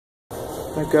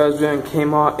My guys, we're in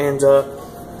Kmart, and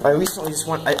I recently just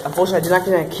went. Unfortunately, I did not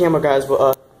get on camera, guys,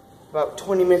 but about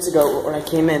 20 minutes ago when I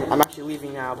came in, I'm actually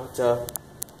leaving now, but got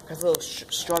a little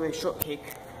strawberry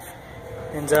shortcake,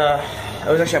 and it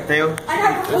was actually up there.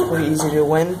 It was pretty easy to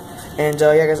win, and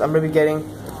yeah, guys, I'm gonna be getting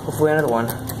hopefully another one.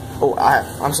 Oh,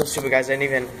 I'm so stupid, guys. I didn't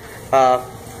even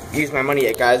use my money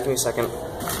yet, guys. Give me a second.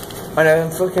 Alright,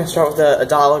 I'm first gonna start with a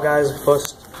dollar, guys.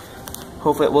 First,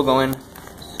 hopefully it will go in. See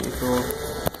if it will.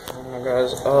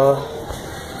 Guys,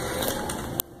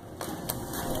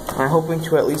 I'm hoping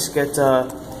to at least get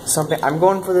something. I'm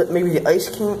going for maybe the Ice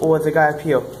King or the guy up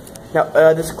here. Now,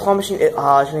 this claw machine, it's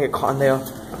gonna get caught in there.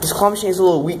 This claw machine is a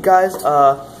little weak, guys.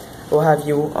 We'll have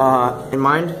you in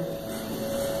mind,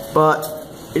 but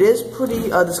it is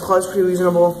pretty. This claw is pretty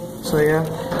reasonable. So yeah.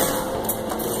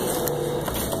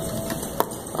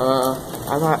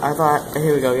 I thought.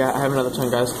 Here we go. Yeah, I have another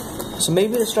ton, guys. So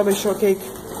maybe the strawberry shortcake.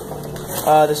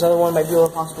 This other one might be a little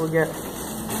possible to get.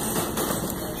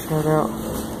 Shout out.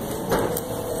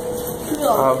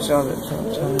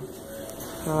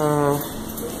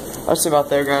 Let's see about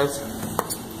there, guys.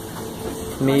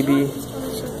 Maybe.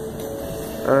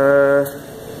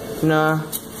 Nah.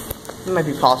 It might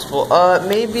be possible.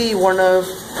 Maybe one of.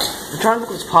 I'm trying to look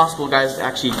what's possible, guys, to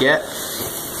actually get.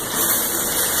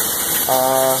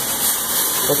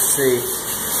 Let's see.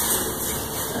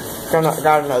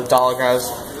 Got another dollar,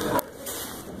 guys.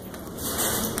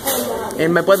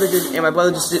 And my brother just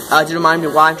did remind me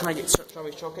why I'm trying to get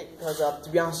strawberry shortcake, because to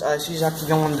be honest, she's actually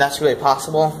the only one that's really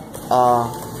possible.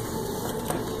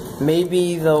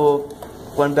 Maybe the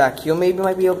one back here maybe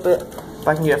might be a bit, if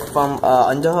I can get it from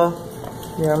under her.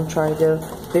 Yeah, I'm trying to get it.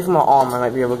 Maybe from my arm I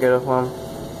might be able to get it from.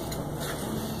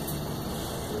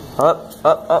 Up.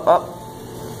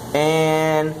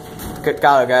 And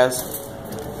got it, guys.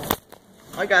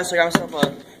 Alright, guys, so I got myself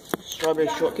a strawberry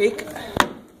shortcake.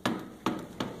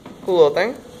 Cool little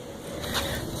thing.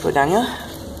 Put it down here.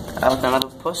 With another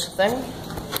push thing.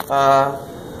 Now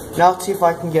let's see if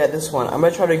I can get this one. I'm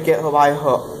gonna try to get her by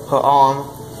her arm.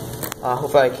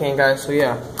 Hopefully I can, guys. So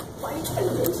yeah. Why are you trying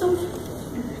to get something?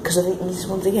 Because I think this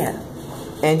one's again.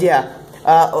 And yeah.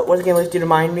 Once again, let's do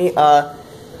remind me. Why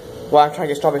I'm trying to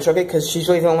get strawberry shortcake, because she's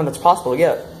really the only one that's possible to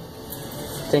get.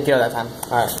 Didn't get it that time.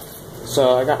 Alright.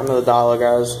 So I got another dollar,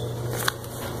 guys.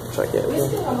 Try to get it.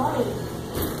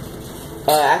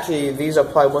 Actually, these are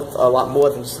probably worth a lot more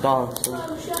than $1. So.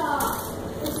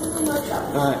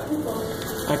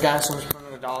 Alright, guys, so I'm just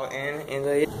putting $1 in, and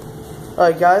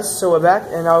alright, guys, so we're back,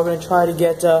 and now we're gonna try to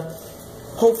get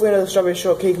hopefully another strawberry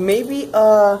shortcake. Maybe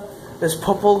this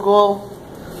purple girl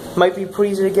might be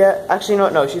pretty easy to get. Actually,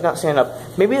 no, she's not standing up.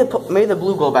 Maybe the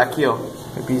blue girl back here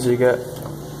might be easy to get.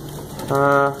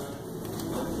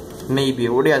 Maybe.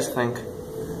 What do you guys think?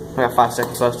 I got 5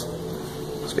 seconds left.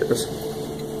 Let's get this.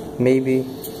 Maybe.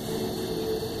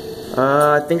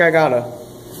 I think I got her.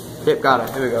 Yep, got her.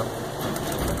 Here we go.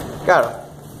 Got her.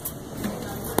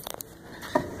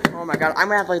 Oh my god, I'm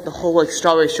gonna have like the whole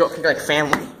strawberry shortcake like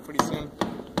family pretty soon.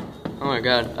 Oh my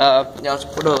god. Yeah, let's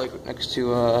put her like next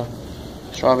to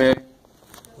strawberry.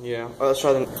 Yeah. Let's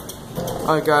try them.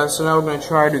 Alright, guys. So now we're gonna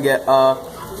try to get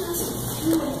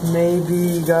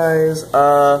maybe, guys.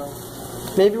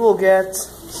 Maybe we'll get.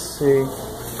 Let's see.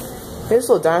 Maybe this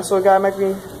little dinosaur guy might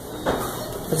be.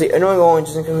 Let's see, annoying orange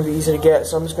isn't going to be easy to get,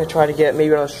 so I'm just going to try to get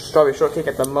maybe another strawberry shortcake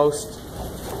at the most.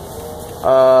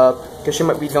 Because she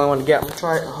might be the only one to get. I'm going to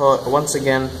try her once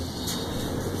again.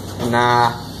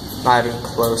 Nah, not even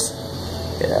close.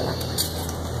 Yeah.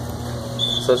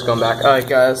 So it's going back. Alright,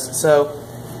 guys, so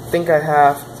I think I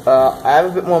have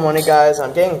a bit more money, guys.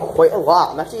 I'm getting quite a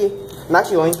lot. I'm actually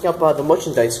ranking up the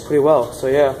merchandise pretty well, so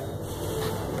yeah.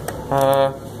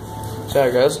 So yeah,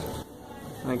 guys.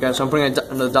 Alright, guys, so I'm putting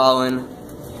another $1 in.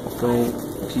 Hopefully,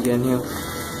 if you get in here.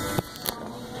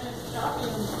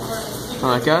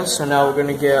 Alright, guys, so now we're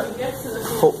gonna get,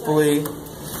 hopefully,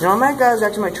 you know, I might, guys,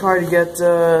 actually might try to get,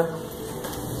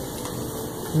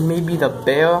 maybe the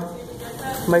bear.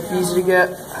 Might be easy to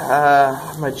get.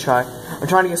 I might try. I'm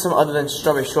trying to get some other than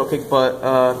strawberry shortcake, but,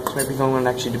 this might be the only one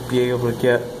actually to be able to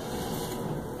get.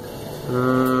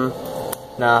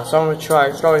 Nah, so I'm gonna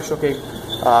try strawberry shortcake,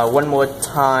 one more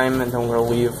time, and then we're gonna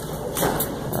leave.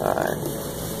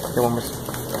 Okay, one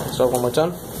more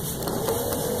time.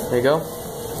 There you go.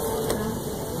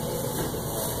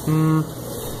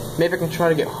 Maybe I can try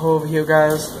to get her over here,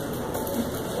 guys.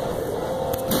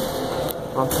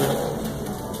 Okay.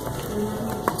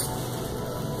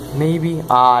 Maybe.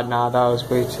 Nah, that was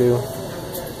way too.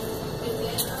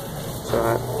 It's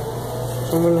alright.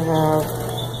 So I'm gonna have.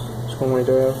 Just one more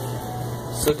door.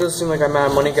 So it does seem like I'm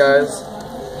out of money, guys.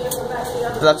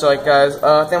 But that's alright, guys.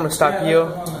 I think I'm gonna stop here.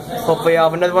 Hopefully I'll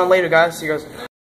have another one later, guys. See you guys.